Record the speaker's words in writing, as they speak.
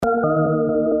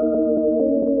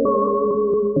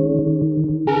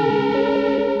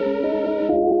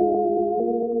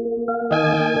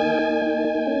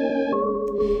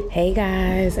Hey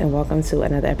guys, and welcome to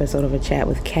another episode of A Chat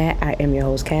with Kat. I am your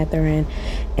host, Catherine,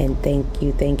 and thank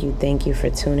you for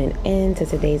tuning in to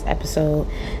today's episode.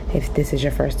 If this is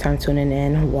your first time tuning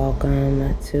in,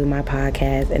 welcome to my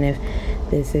podcast. And if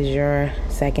this is your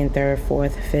second, third,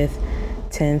 fourth, fifth,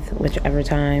 10th, whichever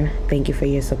time, thank you for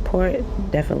your support.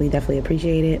 Definitely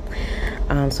appreciate it.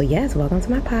 So yes, welcome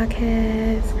to my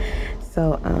podcast.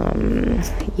 So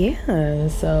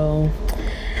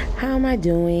how am I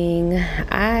doing?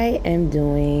 I am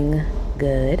doing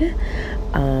good.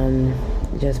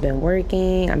 Just been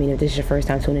working. I mean, if this is your first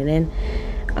time tuning in,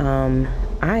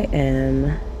 I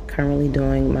am currently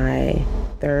doing my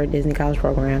third Disney College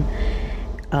program,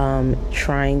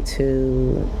 trying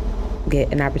to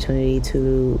get an opportunity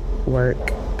to work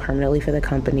permanently for the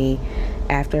company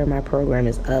after my program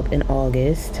is up in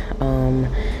August.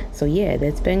 So yeah,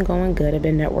 that's been going good. I've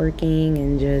been networking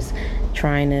and just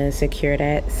trying to secure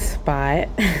that spot.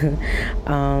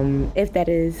 If that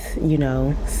is,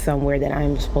 somewhere that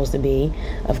I'm supposed to be,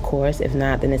 of course. If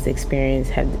not, then this experience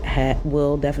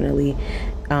will definitely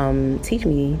teach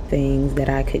me things that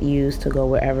I could use to go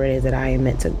wherever it is that I am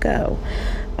meant to go.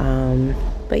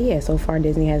 But yeah, so far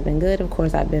Disney has been good. Of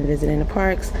course, I've been visiting the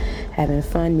parks, having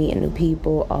fun, meeting new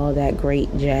people, all that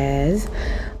great jazz.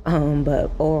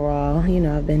 But overall,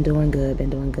 I've been doing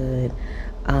good.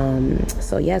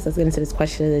 So yes, let's get into this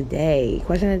question of the day.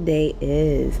 Question of the day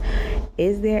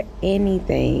is there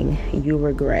anything you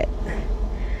regret?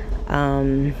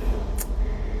 I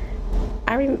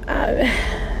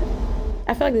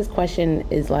feel like this question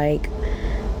is like,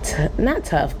 not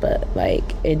tough, but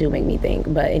like it do make me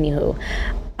think. But anywho,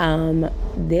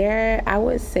 I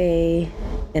would say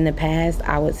in the past,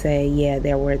 yeah,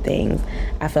 there were things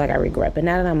I feel like I regret. But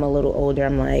now that I'm a little older,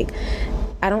 I'm like,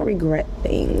 I don't regret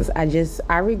things.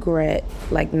 I regret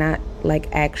like not like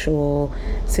actual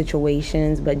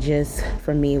situations, but just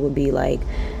for me it would be like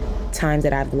times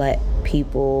that I've let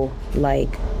people like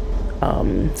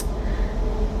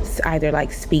either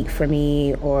like speak for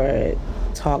me or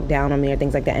talk down on me or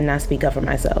things like that and not speak up for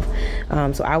myself.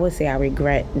 So I would say I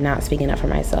regret not speaking up for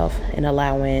myself and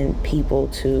allowing people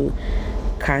to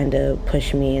kind of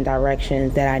push me in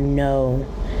directions that I know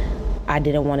I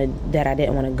didn't want to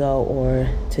go, or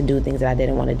to do things that I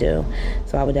didn't want to do.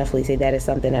 So I would definitely say that is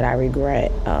something that I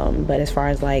regret. But as far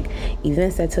as like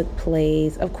events that took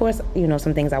place, of course,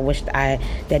 some things I wish that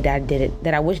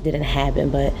I wish didn't happen.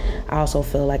 But I also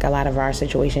feel like a lot of our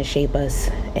situations shape us,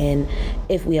 and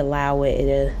if we allow it,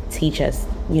 it'll teach us,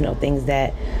 things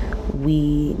that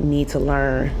we need to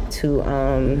learn to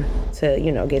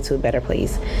get to a better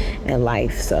place in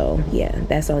life. So yeah,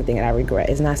 that's the only thing that I regret,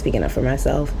 is not speaking up for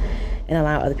myself and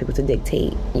allow other people to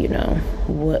dictate,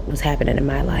 what was happening in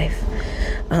my life.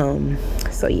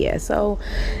 So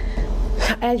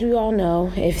as you all know,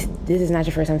 if this is not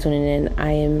your first time tuning in,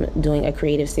 I am doing a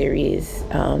creative series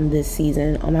this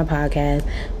season on my podcast,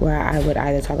 where I would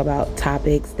either talk about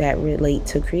topics that relate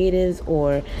to creatives,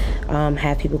 or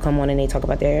have people come on and they talk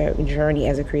about their journey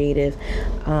as a creative.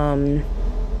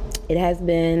 It has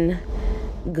been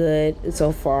good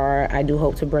so far. I do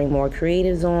hope to bring more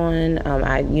creatives on.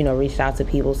 I reached out to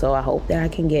people, so I hope that I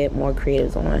can get more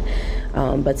creatives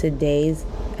on. But today's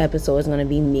episode is going to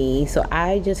be me. So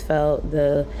I just felt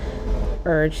the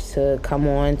urge to come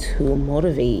on to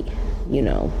motivate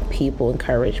people,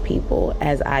 encourage people,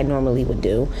 as I normally would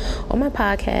do on my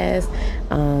podcast.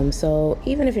 So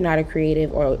even if you're not a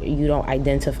creative or you don't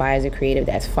identify as a creative,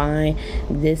 that's fine.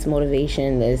 This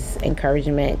motivation, this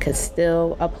encouragement could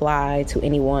still apply to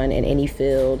anyone in any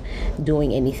field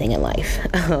doing anything in life.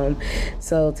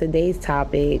 So today's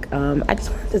topic, I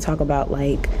just wanted to talk about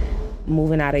like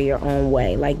moving out of your own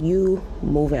way, like you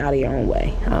moving out of your own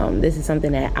way. This is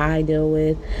something that I deal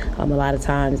with. A lot of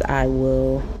times I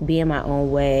will be in my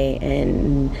own way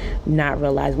and not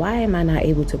realize, why am I not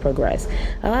able to progress?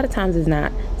 A lot of times it's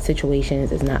not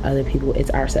situations, it's not other people, it's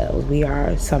ourselves. We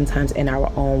are sometimes in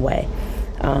our own way.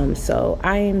 So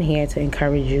I am here to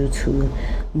encourage you to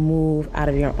move out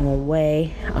of your own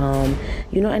way,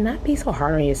 and not be so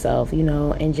hard on yourself,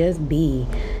 and just be,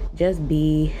 and just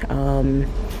be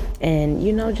and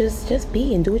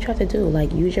do what you have to do.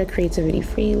 Like, use your creativity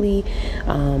freely,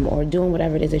 or doing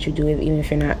whatever it is that you do, even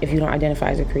if you don't identify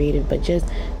as a creative, but just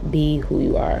be who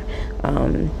you are.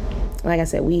 Like I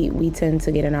said, we tend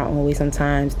to get in our own way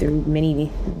sometimes through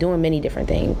doing many different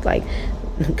things, like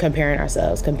comparing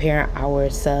ourselves,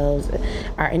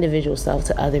 our individual self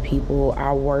to other people,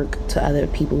 our work to other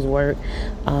people's work.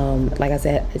 Like I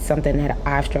said, it's something that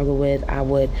I've struggled with. I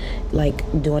would like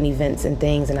doing events and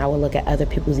things, and I would look at other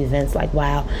people's events like,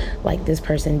 wow, like this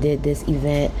person did this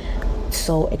event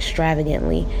so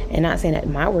extravagantly. And not saying that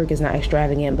my work is not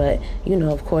extravagant, but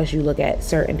of course you look at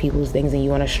certain people's things and you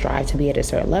want to strive to be at a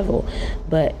certain level.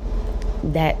 But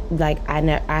that, like,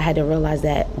 I had to realize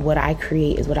that what I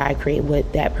create is what I create,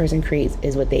 what that person creates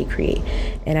is what they create,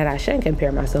 and that I shouldn't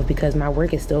compare myself, because my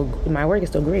work is still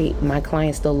great. My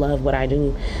clients still love what I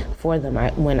do for them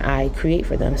when I create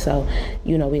for them. So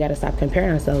we got to stop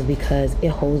comparing ourselves, because it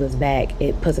holds us back.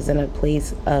 It puts us in a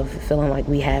place of feeling like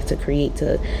we have to create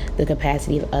to the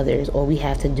capacity of others, or we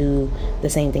have to do the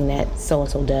same thing that so and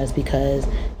so does, because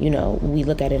we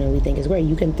look at it and we think it's great.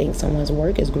 You can think someone's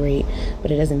work is great,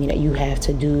 but it doesn't mean that you have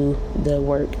to do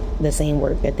the same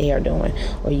work that they are doing,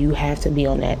 or you have to be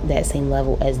on that same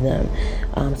level as them.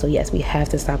 So yes, we have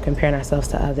to stop comparing ourselves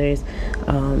to others,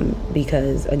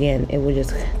 because again, it will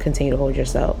just continue to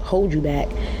hold you back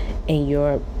in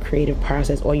your creative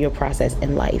process, or your process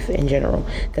in life in general,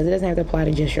 because it doesn't have to apply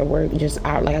to just your work. Just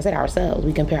like I said, ourselves.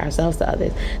 We compare ourselves to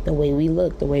others, the way we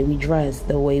look, the way we dress,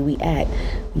 the way we act.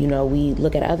 We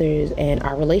look at others and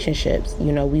our relationships.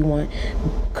 We want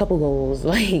couple goals,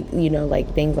 like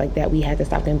things like that. We have to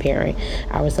stop comparing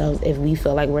ourselves if we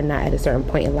feel like we're not at a certain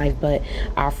point in life, but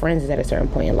our friends is at a certain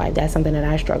point in life. That's something that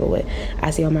I struggle with. I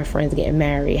see all my friends getting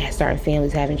married, starting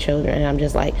families, having children, and I'm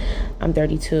just like, I'm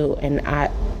 32 and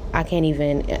I can't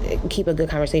even keep a good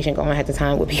conversation going at the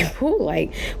time with people,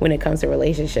 like when it comes to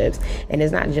relationships. And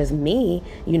it's not just me,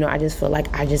 I just feel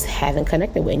like I just haven't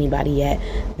connected with anybody yet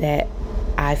that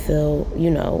I feel,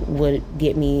 would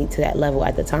get me to that level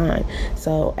at the time.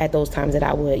 So at those times that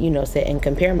I would, sit and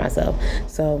compare myself.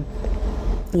 So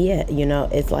yeah,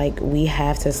 it's like we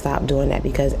have to stop doing that,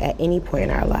 because at any point in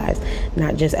our lives,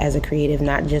 not just as a creative,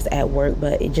 not just at work,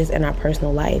 but just in our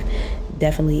personal life,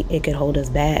 definitely it could hold us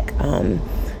back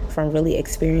from really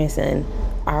experiencing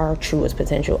our truest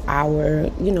potential,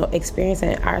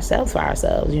 experiencing ourselves for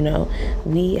ourselves.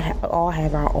 We all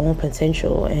have our own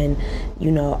potential and,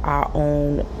 our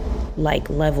own like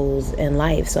levels in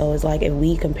life. So it's like if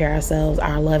we compare ourselves,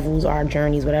 our levels, our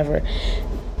journeys, whatever,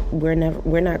 we're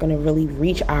not going to really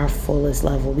reach our fullest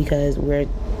level, because we're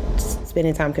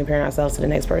spending time comparing ourselves to the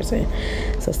next person.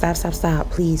 So stop,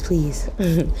 please.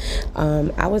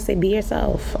 I would say be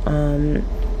yourself.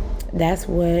 That's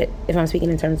what, if I'm speaking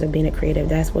in terms of being a creative,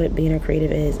 that's what being a creative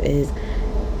is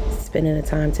spending the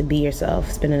time to be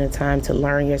yourself, spending the time to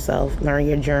learn yourself, learn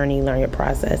your journey, learn your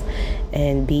process,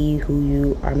 and be who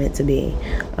you are meant to be.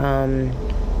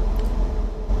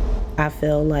 I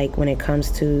feel like when it comes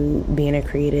to being a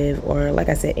creative, or like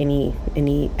I said, any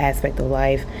aspect of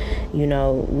life,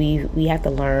 we have to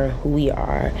learn who we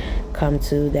are, come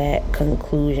to that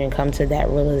conclusion, come to that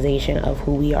realization of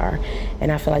who we are.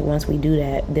 And I feel like once we do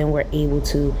that, then we're able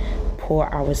to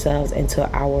pour ourselves into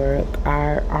our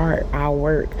art, our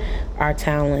work, our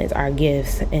talents, our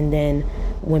gifts. And then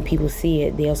when people see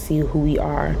it, they'll see who we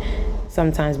are.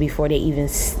 Sometimes before they even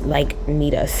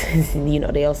meet us,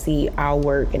 they'll see our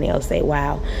work and they'll say,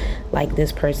 wow, like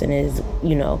this person is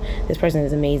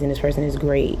amazing. This person is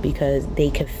great, because they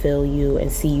can feel you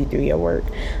and see you through your work.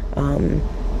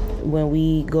 When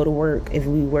we go to work, if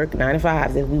we work 9 to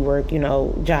 5s, if we work,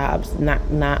 jobs, not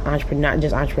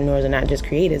just entrepreneurs and not just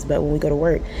creatives, but when we go to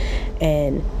work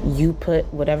and you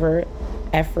put whatever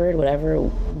effort,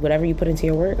 whatever you put into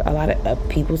your work, a lot of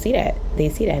people see that. They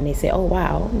see that and they say, oh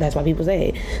wow, that's why people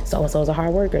say so-and-so is a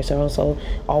hard worker, so-and-so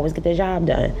always get their job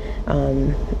done.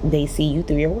 They see you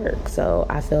through your work. So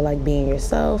I feel like being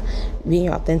yourself, being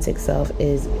your authentic self,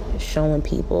 is showing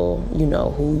people,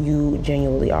 who you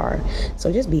genuinely are.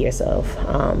 So just be yourself,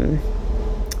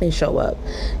 and show up,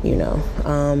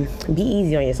 be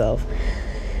easy on yourself.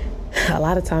 A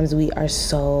lot of times we are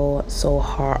so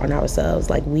hard on ourselves.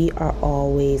 Like, we are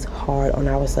always hard on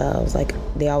ourselves. Like,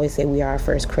 they always say we are our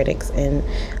first critics, and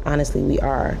honestly we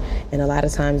are. And a lot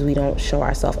of times we don't show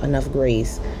ourselves enough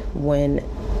grace when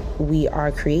we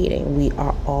are creating. We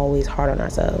are always hard on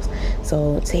ourselves.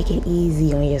 So take it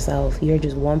easy on yourself. You're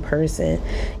just one person.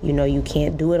 You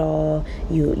can't do it all.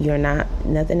 You're not,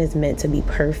 nothing is meant to be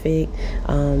perfect.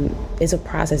 It's a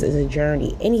process, it's a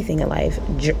journey. Anything in life,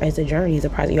 it's a journey, it's a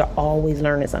process. You're always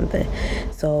learning something.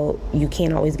 So you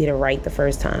can't always get it right the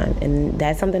first time. And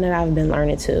that's something that I've been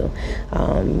learning too.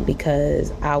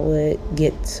 Because I would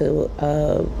get to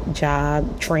a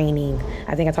job training.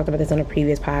 I think I talked about this on a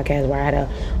previous podcast where I had a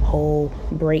whole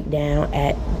breakdown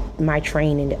at my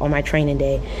training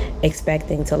day,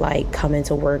 expecting to like come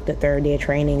into work the third day of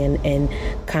training and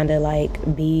kind of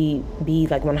like be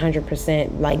like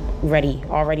 100% like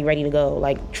already ready to go,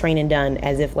 like training done,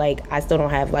 as if like I still don't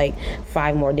have like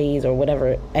 5 more days or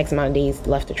whatever X amount of days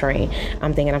left to train.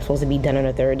 I'm thinking I'm supposed to be done on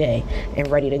the third day and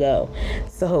ready to go.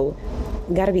 So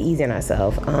got to be easy on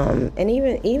ourselves. And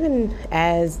even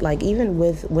as like, even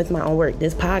with my own work,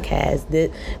 this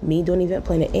podcast, me doing event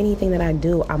planning, anything that I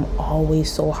do, I'm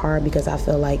always so hard, because I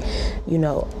feel like,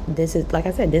 this is, like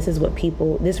I said, this is what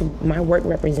my work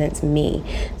represents me.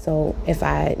 So if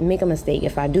I make a mistake,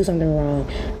 if I do something wrong,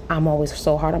 I'm always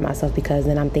so hard on myself, because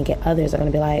then I'm thinking others are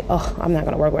going to be like, oh, I'm not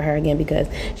going to work with her again because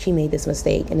she made this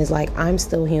mistake. And it's like, I'm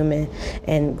still human.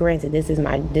 And granted, this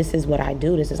is what I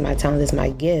do. This is my talent. This is my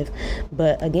gift.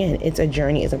 But again, it's a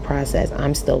journey, it's a process.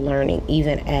 I'm still learning,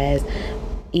 even as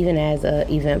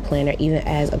a event planner, even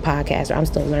as a podcaster, I'm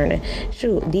still learning.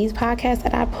 Shoot, these podcasts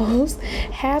that I post,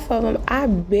 half of them,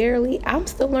 I'm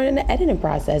still learning the editing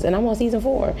process, and I'm on season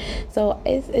 4. So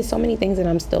it's so many things that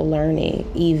I'm still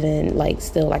learning, even like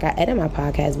still, like I edit my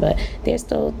podcast, but there's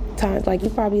still times like you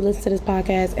probably listen to this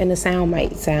podcast and the sound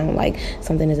might sound like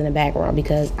something is in the background,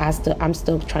 because I'm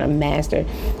still trying to master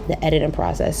the editing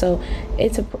process. So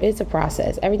it's a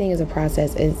process. Everything is a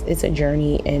process. It's a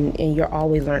journey, and you're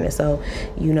always learning. So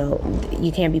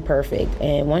you can't be perfect.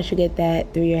 And once you get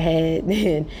that through your head,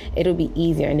 then it'll be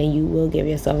easier. And then you will give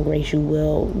yourself grace. You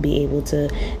will be able to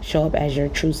show up as your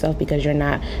true self, because you're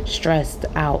not stressed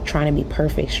out trying to be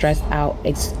perfect, stressed out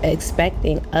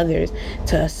expecting others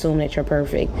to assume that you're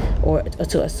perfect, or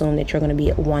to assume that you're going to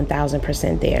be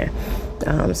 1,000% there.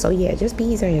 So yeah, just be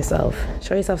easy on yourself.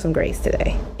 Show yourself some grace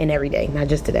today and every day, not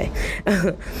just today.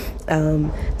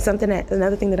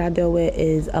 Another thing that I deal with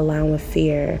is allowing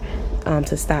fear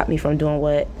to stop me from doing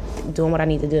what I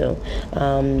need to do.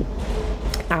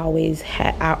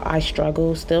 I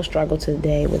still struggle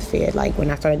today with fear. Like when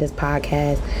I started this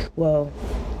podcast, well,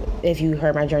 if you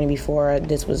heard my journey before,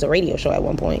 this was a radio show at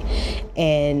one point.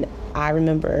 And I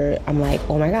remember I'm like,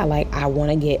 oh my God, like I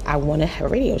want to have a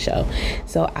radio show.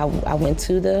 So I went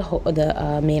to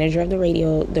the manager of the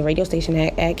radio station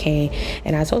at Kane,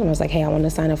 and I told him, I was like, hey, I want to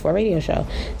sign up for a radio show.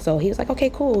 So he was like, okay,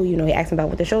 cool. He asked me about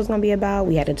what the show's going to be about.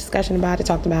 We had a discussion about it,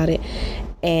 talked about it.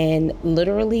 And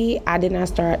literally, I did not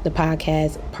start the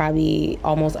podcast probably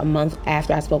almost a month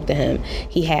after I spoke to him.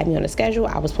 He had me on the schedule.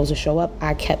 I was supposed to show up.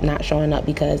 I kept not showing up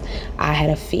because I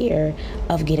had a fear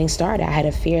of getting started. I had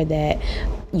a fear that,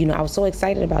 I was so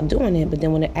excited about doing it, but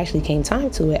then when it actually came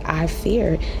time to it, I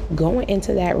feared going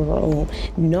into that room,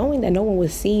 knowing that no one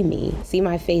would see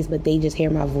my face, but they just hear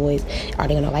my voice. Are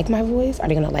they going to like my voice? Are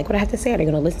they going to like what I have to say? Are they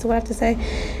going to listen to what I have to say?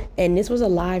 And this was a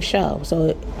live show.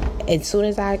 So as soon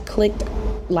as I clicked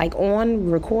like on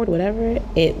record, whatever,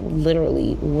 it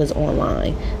literally was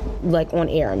online, like on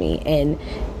air, and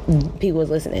people was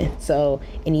listening. So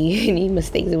any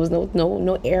mistakes, there was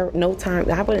no error, no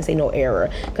time. I wouldn't say no error,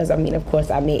 because of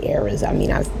course I made errors.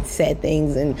 I said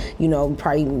things and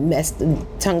probably messed,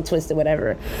 tongue twisted,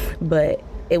 whatever, but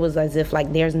it was as if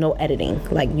like there's no editing.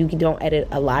 Like you don't edit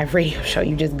a live radio show,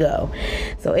 you just go.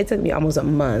 So it took me almost a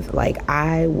month. Like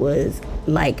I was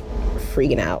like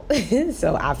freaking out.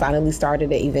 So I finally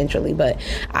started it eventually, but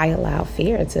I allowed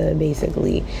fear to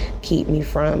basically keep me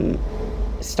from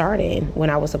starting when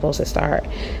I was supposed to start,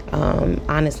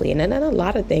 honestly. And then a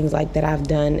lot of things like that I've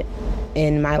done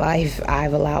in my life,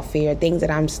 I've allowed fear, things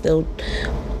that I'm still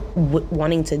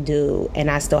wanting to do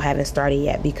and I still haven't started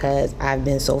yet, because I've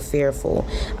been so fearful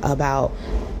about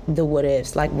the what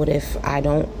ifs. Like what if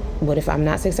I'm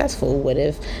not successful? What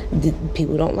if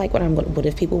people don't like what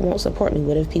if people won't support me?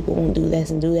 What if people won't do this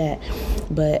and do that?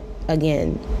 But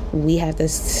again, we have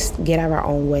to get out of our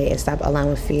own way and stop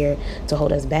allowing fear to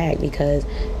hold us back, because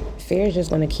fear is just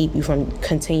going to keep you from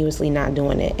continuously not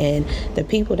doing it. And the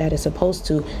people that are supposed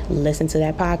to listen to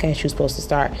that podcast you're supposed to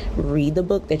start, read the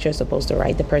book that you're supposed to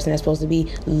write, the person that's supposed to be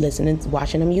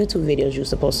watching them YouTube videos, you're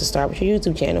supposed to start with your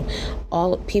YouTube channel.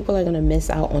 All people are going to miss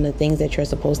out on the things that you're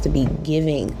supposed to be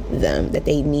giving them, that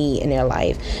they need in their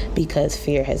life, because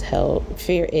fear is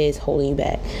holding you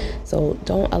back. So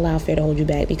don't allow fear to hold you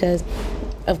back, because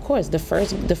of course, the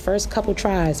first couple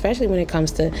tries, especially when it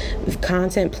comes to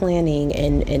content planning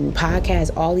and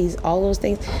podcasts, all those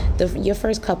things, your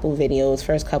first couple videos,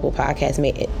 first couple podcasts,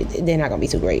 they're not gonna be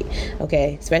too great,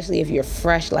 okay? Especially if you're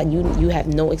fresh, like you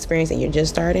have no experience and you're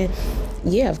just starting.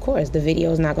 Yeah, of course, the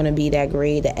video is not going to be that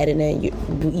great. The editing,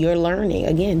 you're learning.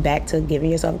 Again, back to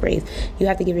giving yourself grace. You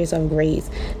have to give yourself grace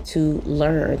to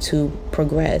learn, to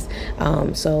progress.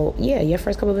 So yeah, your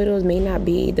first couple of videos may not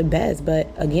be the best,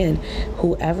 but again, who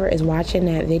whoever is watching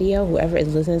that video, whoever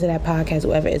is listening to that podcast,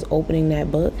 whoever is opening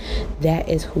that book, that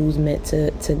is who's meant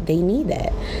to they need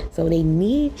that. So they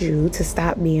need you to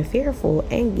stop being fearful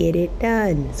and get it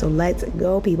done. So let's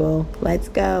go, people. Let's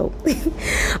go.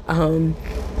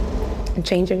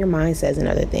 Changing your mindset is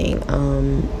another thing.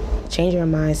 Changing your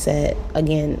mindset,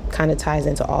 again, kind of ties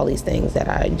into all these things that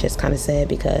I just kind of said,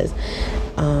 because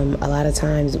a lot of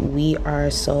times we are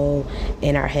so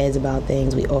in our heads about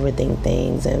things, we overthink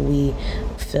things, and we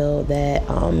feel that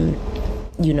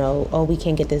we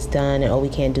can't get this done, and we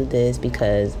can't do this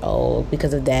because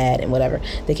of that, and whatever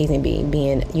the case may be,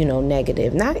 being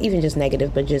negative, not even just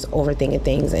negative, but just overthinking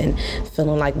things and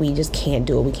feeling like we just can't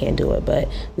do it. But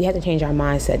we have to change our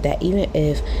mindset that even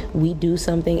if we do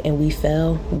something and we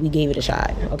fail, we gave it a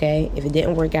shot. Okay, if it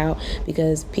didn't work out,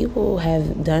 because people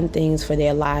have done things for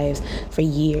their lives for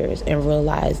years and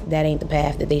realized that ain't the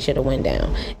path that they should have went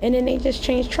down, and then they just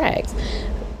change tracks.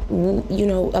 A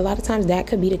lot of times that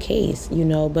could be the case,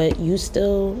 but you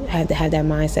still have to have that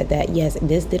mindset that, yes,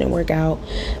 this didn't work out,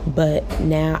 but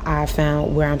now I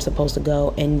found where I'm supposed to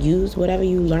go, and use whatever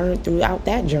you learned throughout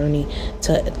that journey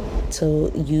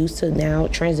to use to now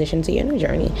transition to your new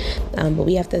journey. But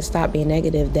we have to stop being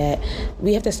negative. That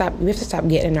we have to stop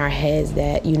getting in our heads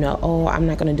that, I'm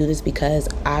not going to do this because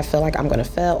I feel like I'm going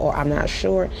to fail, or I'm not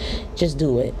sure. Just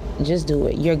do it.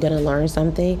 You're going to learn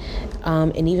something.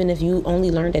 And even if you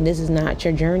only learned that this is not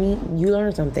your journey, you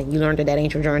learned something. You learned that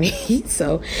ain't your journey.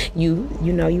 So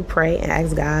you pray and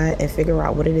ask God and figure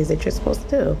out what it is that you're supposed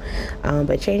to do.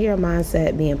 But change your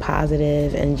mindset, being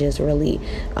positive, and just really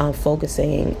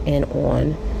focusing in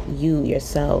on you,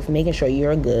 yourself, making sure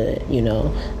you're good,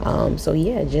 so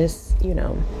yeah, just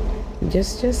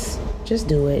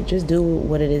do it. Just do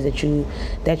what it is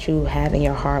that you have in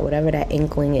your heart, whatever that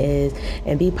inkling is,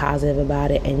 and be positive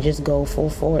about it, and just go full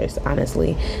force,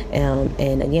 honestly.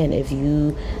 And again, if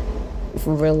you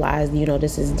realize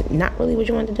this is not really what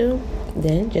you want to do,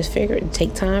 then just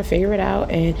take time, figure it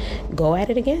out, and go at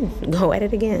it again.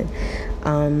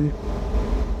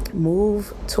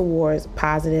 Move towards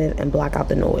positive and block out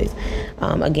the noise.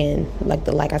 Again,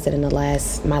 like I said in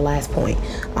my last point,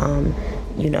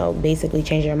 basically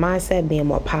change your mindset, being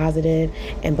more positive,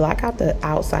 and block out the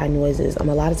outside noises. A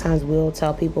lot of times we'll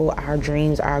tell people our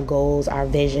dreams, our goals, our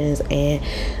visions, and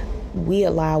we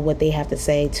allow what they have to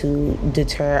say to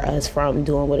deter us from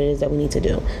doing what it is that we need to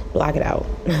do. Block it out.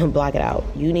 Block it out.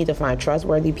 You need to find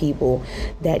trustworthy people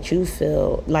that you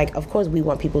feel like, of course, we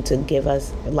want people to give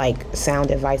us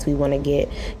sound advice. We want to get,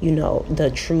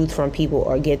 the truth from people,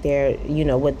 or get their,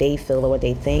 what they feel or what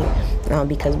they think,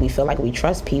 because we feel like we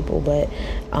trust people. But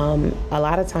a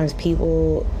lot of times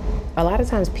people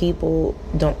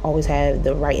don't always have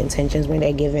the right intentions when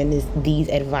they're given these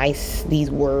advice,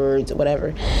 these words,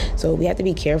 whatever. So we have to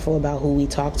be careful about who we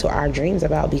talk to our dreams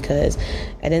about, because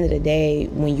at the end of the day,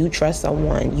 when you trust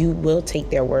someone, you will take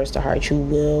their words to heart. You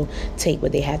will take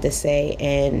what they have to say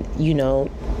and,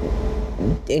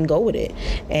 and go with it.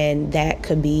 And that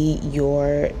could be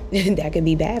that could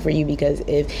be bad for you, because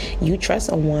if you trust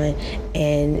someone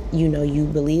and you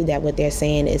believe that what they're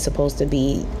saying is supposed to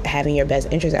be having your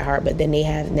best interest at heart, but then they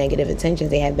have negative intentions,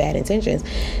 they have bad intentions,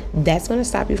 that's going to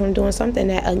stop you from doing something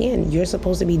that, again, you're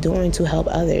supposed to be doing to help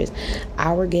others.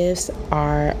 Our gifts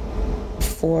are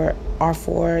for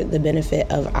the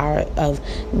benefit of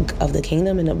the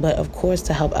kingdom, but of course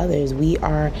to help others. We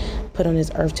are put on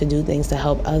this earth to do things to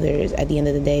help others at the end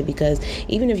of the day, because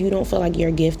even if you don't feel like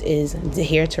your gift is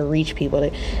here to reach people,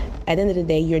 at the end of the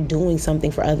day, you're doing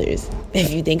something for others.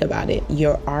 If you think about it,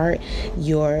 your art,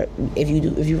 if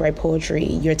you write poetry,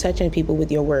 you're touching people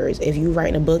with your words. If you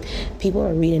write a book, people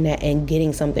are reading that and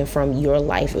getting something from your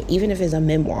life. Even if it's a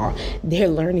memoir, they're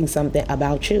learning something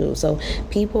about you. So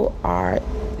people are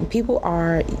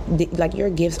like, your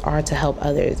gifts are to help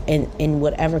others, and in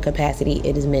whatever capacity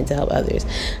it is meant to help others.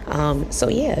 So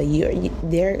yeah,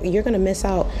 you're gonna miss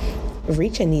out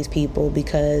reaching these people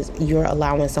because you're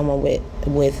allowing someone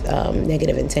with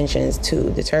negative intentions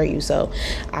to deter you. So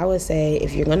I would say,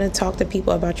 if you're going to talk to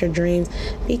people about your dreams,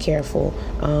 be careful.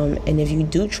 And if you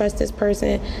do trust this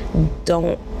person,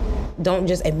 don't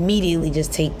just immediately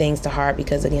just take things to heart,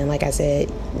 because again, like I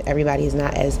said, everybody is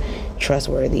not as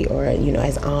trustworthy or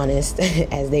as honest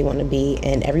as they want to be,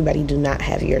 and everybody do not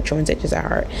have your true intentions at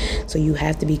heart. So you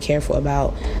have to be careful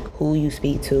about who you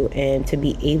speak to, and to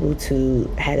be able to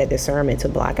have that discernment to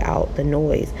block out the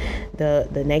noise,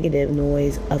 the negative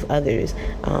noise of others.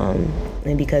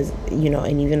 And because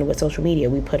and even with social media,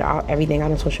 we put everything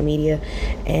out on social media,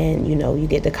 and you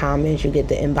get the comments, you get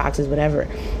the inboxes, whatever.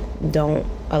 don't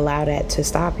allow that to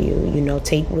stop you.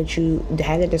 Take what you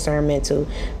have the discernment to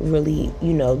really,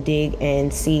 dig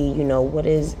and see, what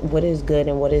is good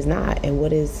and what is not, and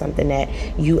what is something that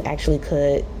you actually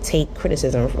could take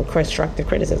criticism from, constructive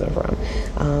criticism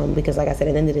from. Because like I said,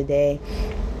 at the end of the day,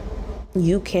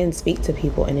 you can speak to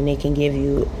people and then they can give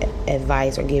you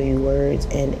advice or give you words,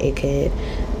 and it could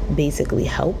basically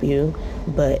help you.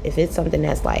 But if it's something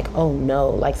that's like, oh no,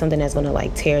 like something that's gonna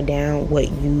like tear down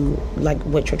what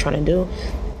you're trying to do,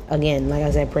 again, like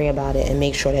I said, pray about it and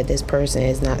make sure that this person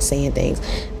is not saying things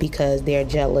because they're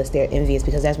jealous, they're envious,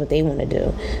 because that's what they want to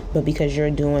do. But because you're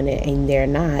doing it and they're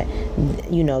not,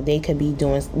 they could be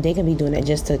doing it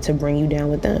just to bring you down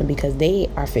with them, because they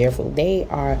are fearful. They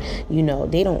are,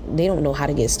 they don't know how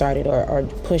to get started or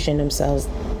pushing themselves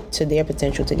to their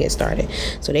potential to get started.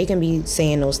 So they can be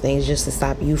saying those things just to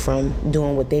stop you from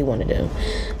doing what they want to do.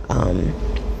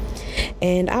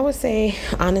 And I would say,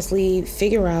 honestly,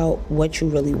 figure out what you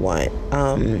really want,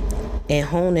 and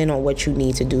hone in on what you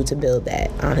need to do to build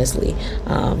that, honestly.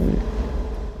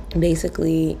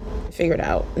 Basically, figure it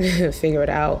out. Figure it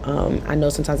out. I know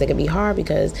sometimes it can be hard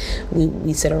because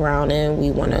we sit around and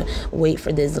we want to wait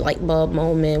for this light bulb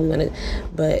moment.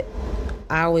 But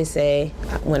I always say,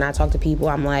 when I talk to people,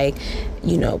 I'm like,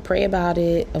 pray about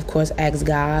it. Of course, ask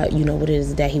God, what it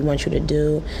is that He wants you to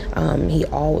do.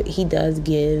 He does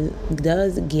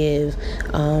give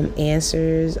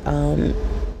answers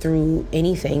through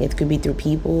anything. It could be through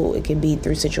people, it could be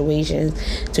through situations,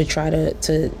 to try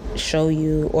to show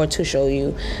you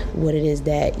what it is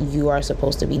that you are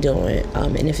supposed to be doing.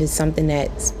 And if it's something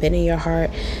that's been in your heart,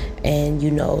 and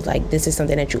like this is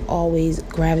something that you always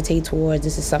gravitate towards,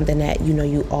 this is something that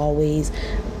you always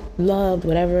loved,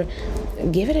 whatever,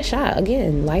 give it a shot.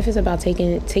 Again, life is about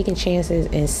taking chances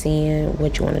and seeing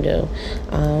what you want to do.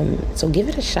 So give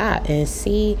it a shot and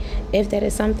see if that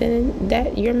is something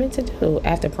that you're meant to do,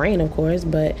 after praying, of course.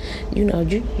 But you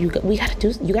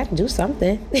gotta do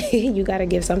something. You gotta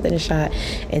give something a shot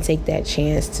and take that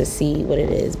chance to see what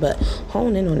it is. But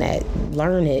hone in on that,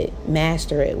 learn it,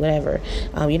 master it, whatever.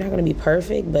 You're not gonna be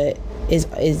perfect, but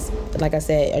is like I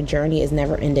said, a journey is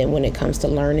never ending when it comes to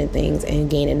learning things and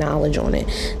gaining knowledge on it.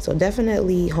 So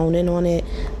definitely hone in on it,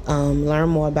 learn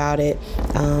more about it.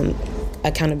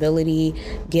 Accountability,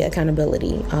 get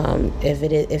accountability.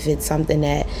 If it's something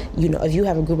that if you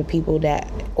have a group of people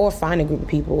or find a group of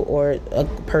people or a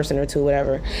person or two,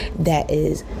 whatever, that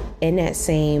is in that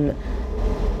same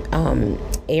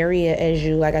area as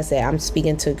you. Like I said, I'm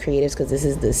speaking to creatives because this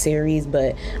is the series,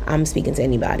 but I'm speaking to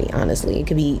anybody, honestly. It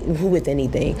could be with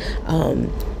anything.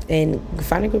 And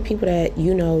find a group of people that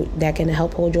that can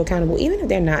help hold you accountable, even if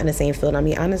they're not in the same field. I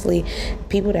mean, honestly,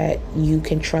 people that you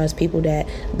can trust, people that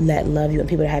love you, and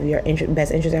people that have your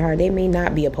best interest at heart. They may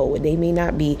not be a poet, they may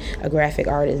not be a graphic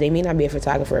artist, they may not be a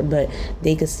photographer, but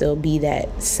they could still be that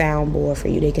soundboard for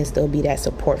you. They can still be that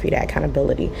support for you, that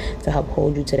accountability to help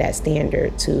hold you to that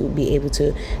standard, to be able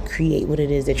to create what it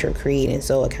is that you're creating.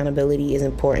 So accountability is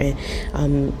important,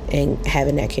 and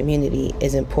having that community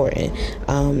is important,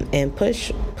 and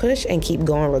push and keep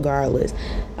going regardless,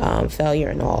 failure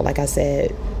and all. Like I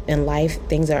said, in life,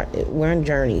 we're in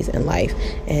journeys in life,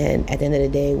 and at the end of the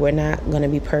day, we're not going to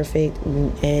be perfect,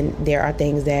 and there are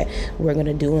things that we're going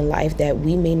to do in life that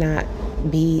we may not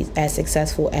be as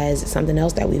successful as something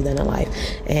else that we've done in life,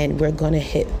 and we're going to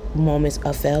hit moments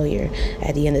of failure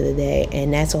at the end of the day,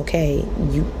 and that's okay.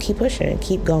 You keep pushing,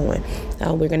 keep going.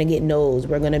 We're going to get no's.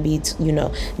 We're going to be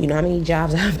how many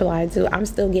jobs I applied to. I'm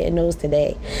still getting no's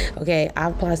today. Okay,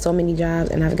 I've applied so many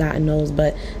jobs and I've gotten no's,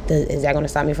 but is that going to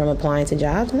stop me from applying to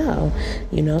jobs? No.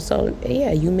 So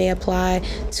yeah, you may apply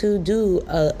to do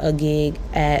a gig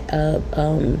at a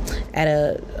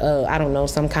I don't know,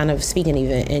 some kind of speaking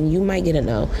event, and you might get a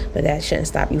no, but that shouldn't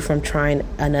stop you from trying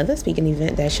another speaking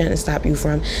event. That shouldn't stop you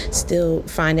from still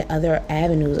finding other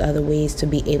avenues, other ways to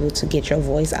be able to get your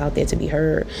voice out there to be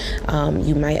heard.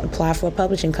 You might apply for a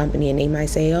publishing company and they might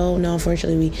say, oh no,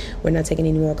 unfortunately we're not taking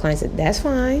any more clients. That's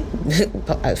fine.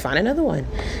 Find another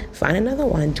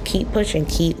one. Keep pushing,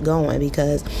 keep going,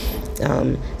 because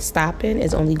stopping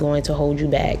is only going to hold you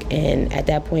back, and at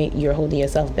that point you're holding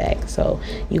yourself back. So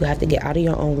you have to get out of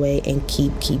your own way and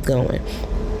keep going.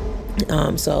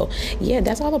 So yeah,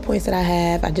 that's all the points that I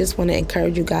have. I just want to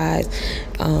encourage you guys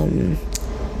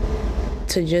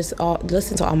to just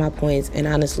listen to all my points and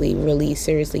honestly, really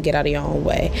seriously get out of your own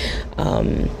way.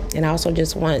 And I also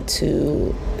just want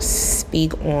to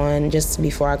speak on, just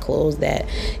before I close, that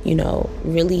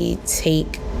really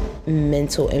take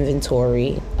mental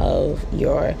inventory of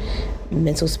your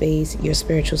mental space, your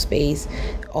spiritual space,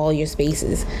 all your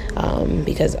spaces,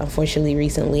 because unfortunately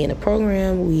recently in the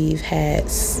program we've had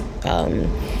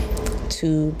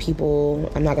two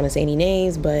people, I'm not going to say any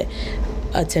names, but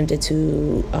attempted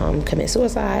to commit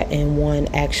suicide, and one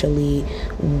actually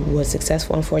was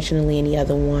successful, unfortunately, and the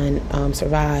other one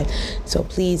survived. So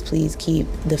please keep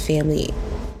the family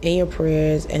in your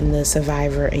prayers and the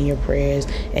survivor in your prayers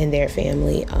and their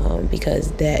family,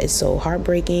 because that is so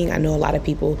heartbreaking. I know a lot of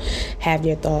people have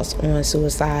their thoughts on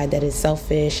suicide, that is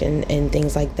selfish and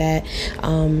things like that.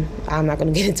 I'm not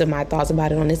going to get into my thoughts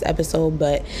about it on this episode,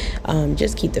 but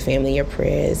just keep the family in your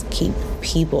prayers, keep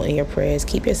people in your prayers,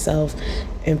 keep yourself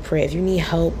in prayer. If you need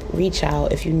help, reach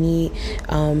out. If you need,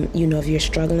 if you're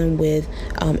struggling with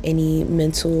any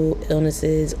mental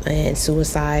illnesses, and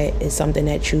suicide is something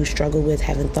that you struggle with,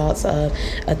 having thoughts of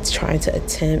trying to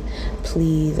attempt,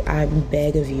 please, I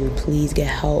beg of you, please get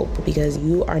help, because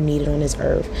you are needed on this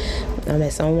earth.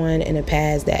 As someone in the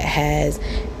past that has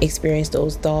experienced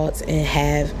those thoughts and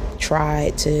have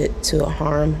tried to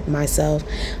harm myself,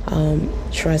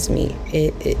 trust me,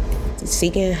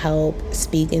 seeking help,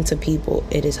 speaking to people,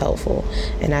 it is helpful.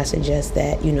 And I suggest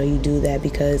that you do that,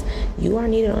 because you are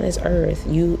needed on this earth.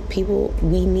 People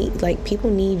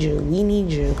need you. We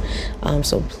need you.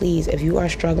 So please, if you are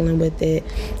struggling with it,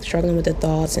 struggling with the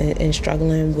thoughts and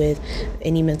struggling with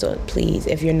any mental, please,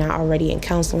 if you're not already in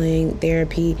counseling,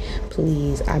 therapy,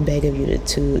 please, I beg of you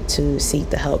to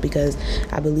seek the help, because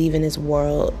I believe in this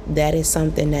world that is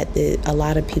something that a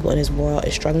lot of people in this world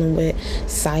is struggling with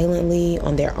silently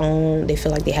on their own. They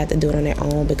feel like they have to do it on their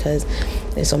own, because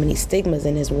there's so many stigmas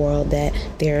in this world that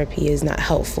therapy is not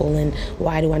helpful, and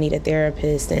why do I need a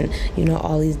therapist, and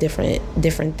all these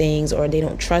different things, or they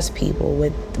don't trust people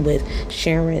with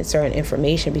sharing certain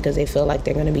information because they feel like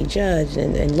they're going to be judged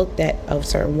and looked at a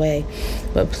certain way.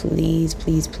 But please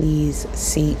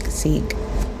seek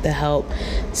the help.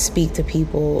 Speak to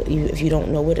people. If you don't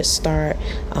know where to start,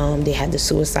 they have the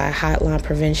suicide hotline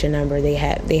prevention number. They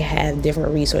have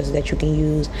different resources that you can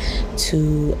use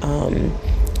to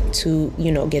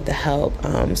get the help.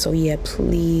 So yeah,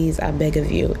 please, I beg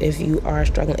of you, if you are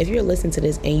struggling, if you're listening to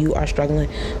this and you are struggling,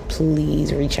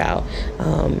 please reach out.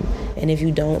 And if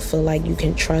you don't feel like you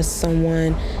can trust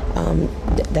someone,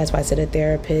 that's why I said a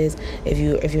therapist. If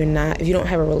you don't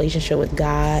have a relationship with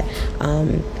God,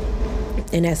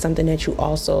 and that's something that you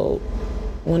also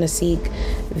want to seek,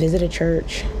 visit a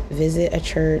church,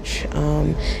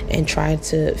 and try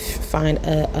to find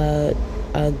a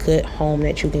good home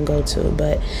that you can go to.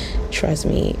 That trust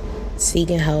me,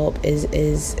 seeking help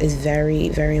is very,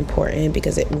 very important,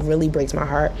 because it really breaks my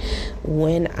heart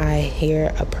when I hear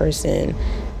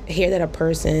that a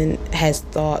person has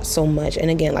thought so much. And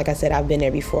again, like I said, I've been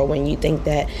there before, when you think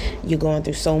that you're going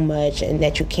through so much and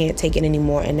that you can't take it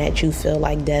anymore, and that you feel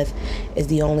like death is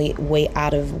the only way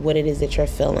out of what it is that you're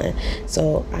feeling.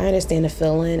 So I understand the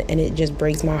feeling, and it just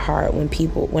breaks my heart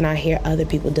when I hear other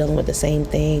people dealing with the same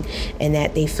thing, and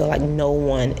that they feel like no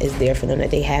one is there for them,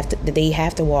 that they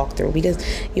have to walk through. Because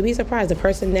you'd be surprised, the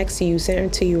person next to you, sitting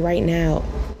to you right now,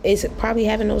 is probably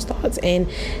having those thoughts and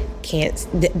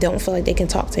don't feel like they can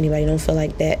talk to anybody, don't feel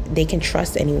like that they can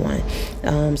trust anyone.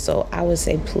 So I would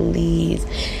say, please,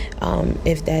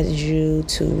 if that is you,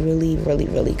 to really, really,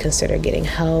 really consider getting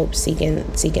help, seeking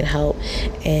help.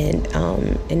 And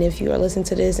if you are listening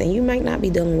to this and you might not be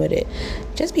dealing with it,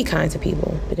 just be kind to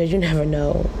people, because you never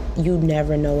know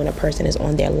when a person is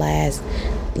on their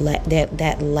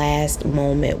that last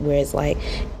moment where it's like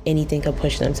anything could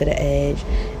push them to the edge.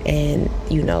 And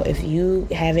if you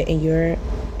have it in your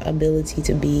ability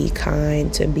to be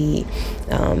kind, to be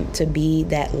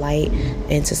that light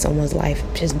into someone's life,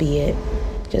 just be it.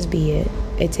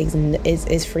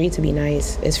 It's free to be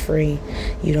nice. It's free.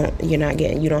 You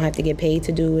don't have to get paid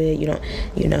to do it.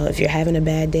 If you're having a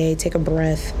bad day, take a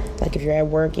breath. Like if you're at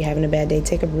work, you're having a bad day,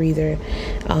 take a breather,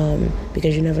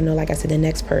 because you never know, like I said, the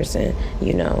next person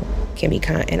can be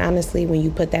kind. And honestly, when you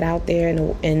put that out there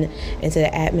and into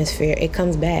the atmosphere, it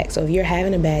comes back. So if you're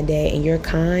having a bad day and you're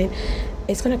kind,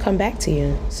 it's going to come back to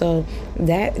you. So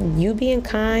that you being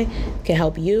kind can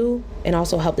help you and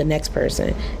also help the next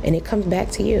person, and it comes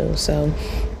back to you. So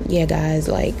yeah, guys,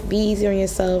 be easy on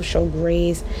yourself, show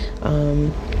grace,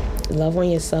 love on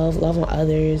yourself, love on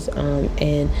others,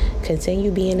 and continue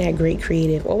being that great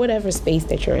creative, or whatever space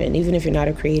that you're in. Even if you're not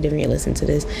a creative and you listen to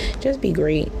this, just be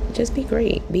great.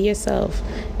 Be yourself.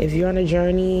 If you're on a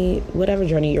journey, whatever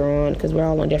journey you're on, because we're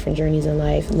all on different journeys in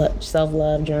life,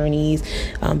 self-love journeys,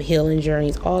 healing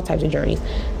journeys, all types of journeys.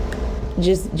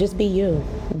 Just be you.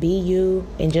 Be you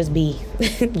and just be.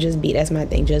 Just be. That's my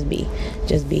thing. Just be.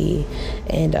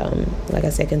 And like I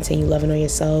said, continue loving on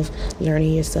yourself,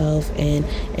 learning yourself,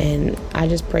 and I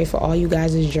just pray for all you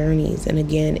guys' journeys. And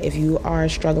again, if you are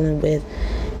struggling with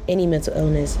any mental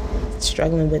illness,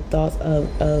 struggling with thoughts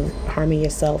of harming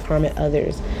yourself, harming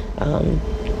others,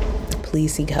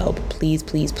 please seek help. Please,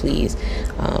 please, please.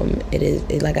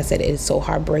 Like I said, it is so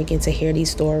heartbreaking to hear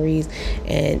these stories,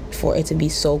 and for it to be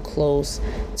so close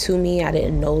to me. I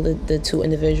didn't know the two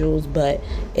individuals, but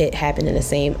it happened in the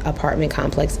same apartment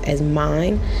complex as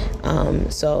mine.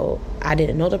 So I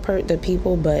didn't know the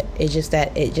people, but it's just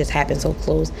that it just happened so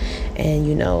close, and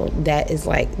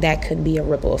that could be a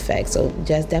ripple effect. So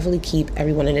just definitely keep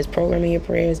everyone in this program in your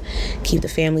prayers, keep the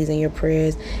families in your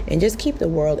prayers, and just keep the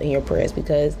world in your prayers,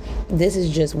 because this is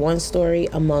just one story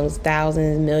amongst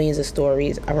thousands, millions of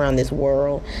stories around this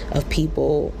world of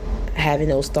people having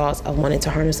those thoughts of wanting to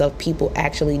harm themselves, people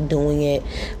actually doing it.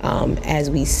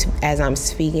 As I'm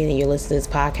speaking and you're listening to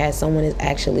this podcast, someone is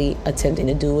actually attempting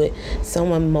to do it.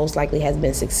 Someone most likely has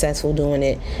been successful doing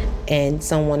it, and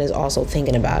someone is also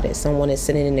thinking about it. Someone is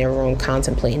sitting in their room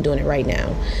contemplating doing it right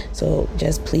now. So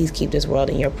just please keep this world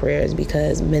in your prayers,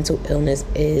 because mental illness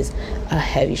is a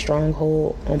heavy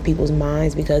stronghold on people's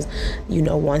minds, because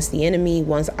once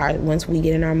we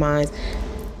get in our minds,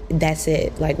 that's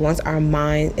it. Like, once our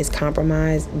mind is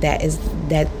compromised, that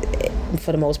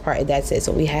for the most part, that's it.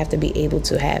 So we have to be able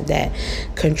to have that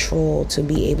control to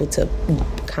be able to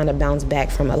kind of bounce back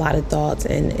from a lot of thoughts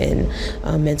and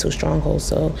mental strongholds.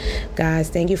 So guys,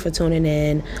 thank you for tuning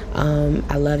in.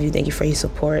 I love you. Thank you for your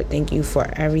support. Thank you for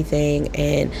everything.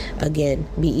 And again,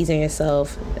 be easy on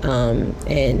yourself,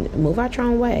 and move out your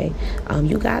own way.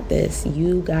 You got this.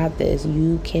 You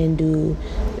can do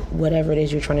whatever it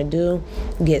is you're trying to do.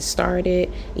 Get started.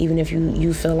 Even if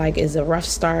you feel like it's a rough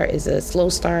start, it's a slow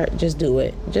start, just do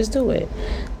it.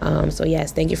 So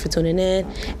yes, thank you for tuning in,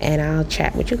 and I'll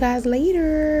chat with you guys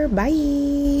later.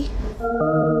 Bye.